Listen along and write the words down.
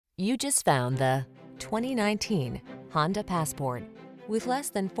You just found the 2019 Honda Passport. With less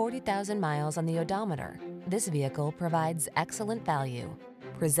than 40,000 miles on the odometer, this vehicle provides excellent value.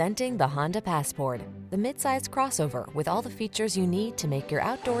 Presenting the Honda Passport, the midsize crossover with all the features you need to make your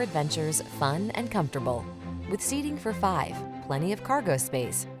outdoor adventures fun and comfortable. With seating for 5, plenty of cargo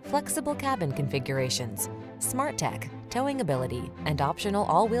space, flexible cabin configurations, smart tech, towing ability, and optional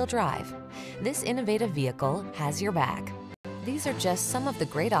all-wheel drive, this innovative vehicle has your back. These are just some of the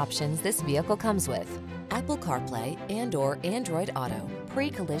great options this vehicle comes with: Apple CarPlay and/or Android Auto,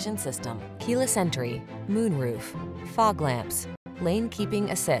 pre-collision system, keyless entry, moonroof, fog lamps, lane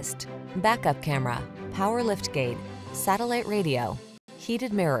keeping assist, backup camera, power liftgate, satellite radio,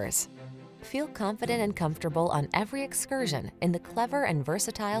 heated mirrors. Feel confident and comfortable on every excursion in the clever and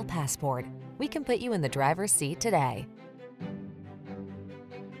versatile Passport. We can put you in the driver's seat today.